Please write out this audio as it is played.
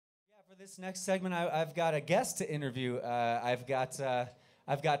this next segment, I've got a guest to interview. I've got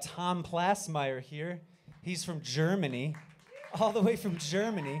Tom Plasmeyer here. He's from Germany, all the way from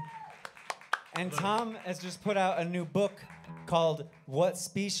Germany. And Tom has just put out a new book called What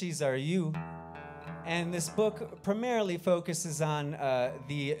Species Are You? And this book primarily focuses on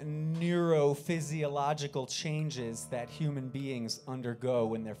the neurophysiological changes that human beings undergo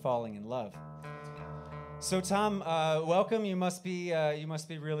when they're falling in love. So Tom, welcome. You must be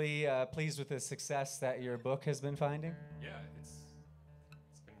really pleased with the success that your book has been finding. Yeah, it's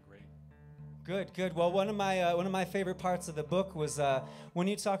been great. Good, good. Well, one of my favorite parts of the book was when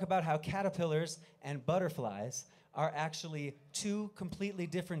you talk about how caterpillars and butterflies are actually two completely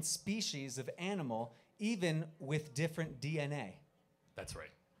different species of animal, even with different DNA. That's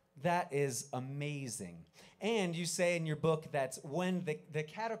right. That is amazing. And you say in your book that when the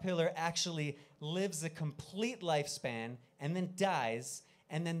caterpillar actually lives a complete lifespan and then dies,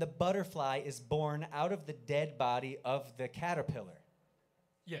 and then the butterfly is born out of the dead body of the caterpillar.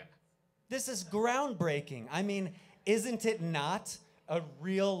 Yeah. This is groundbreaking. I mean, isn't it not a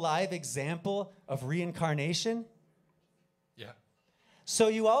real live example of reincarnation? Yeah. So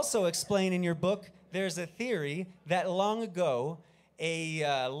you also explain in your book there's a theory that long ago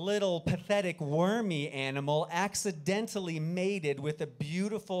a little pathetic wormy animal accidentally mated with a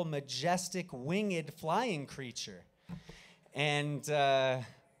beautiful, majestic, winged flying creature. And Yeah,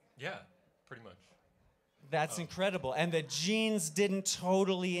 pretty much. that's incredible. And the genes didn't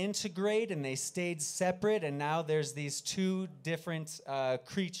totally integrate and they stayed separate, and now there's these two different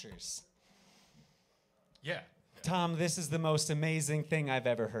creatures. Yeah. Tom, this is the most amazing thing I've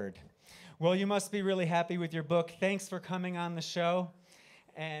ever heard. Well, you must be really happy with your book. Thanks for coming on the show,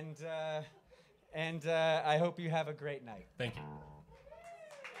 and I hope you have a great night. Thank you.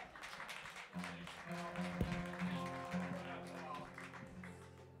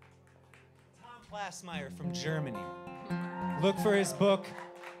 Tom Plasmeyer from Germany. Look for his book,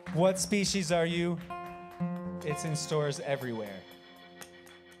 What Species Are You? It's in stores everywhere.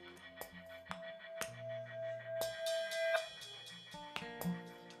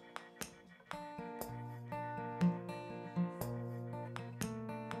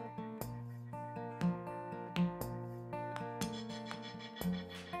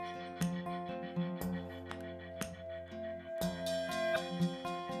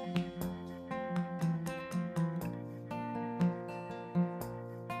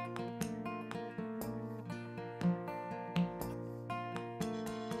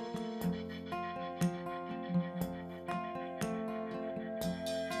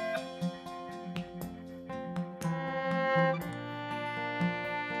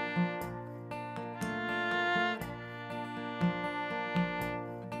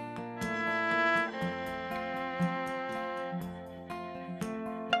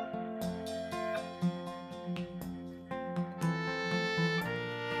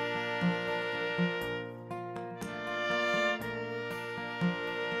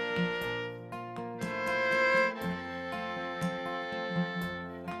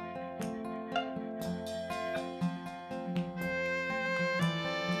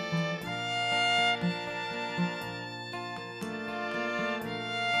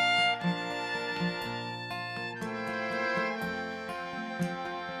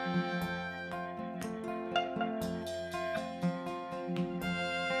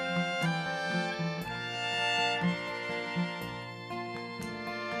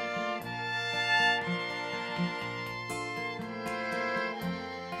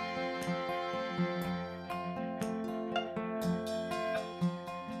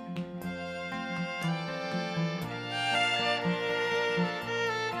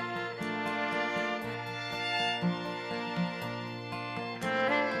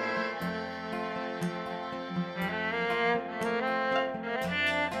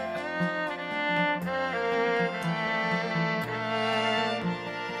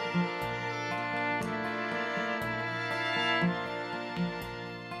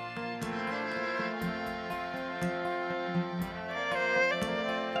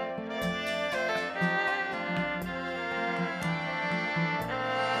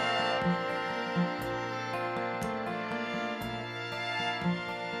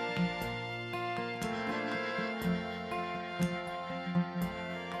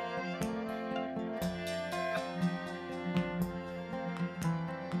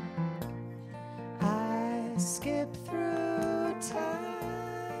 Skip through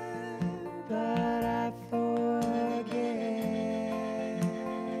time, but I forget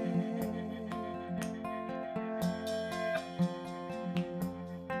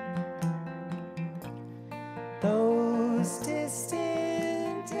those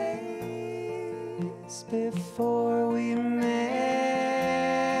distant days. before we met,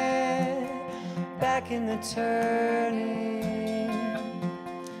 back in the turning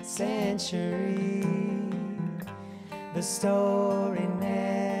century. The story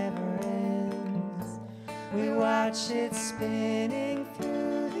never ends. We watch it spinning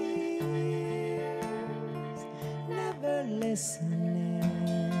through the years, never listening.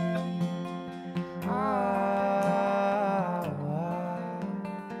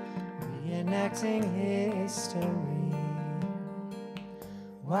 Reenacting history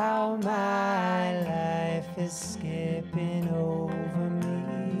while my life is skipping over me.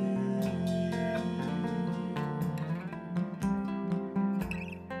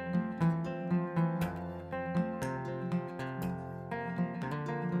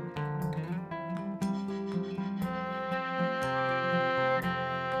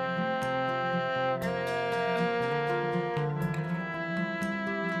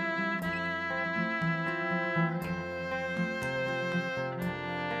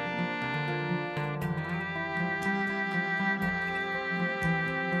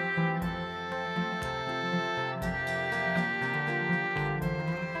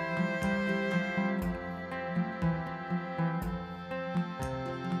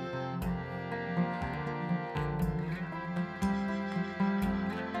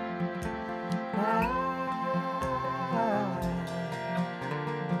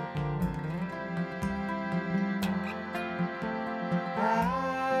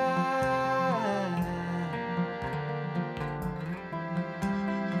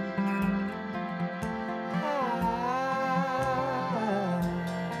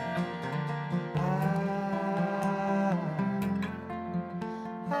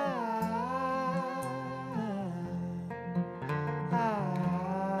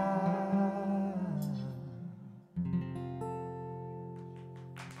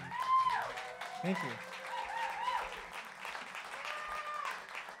 Thank you.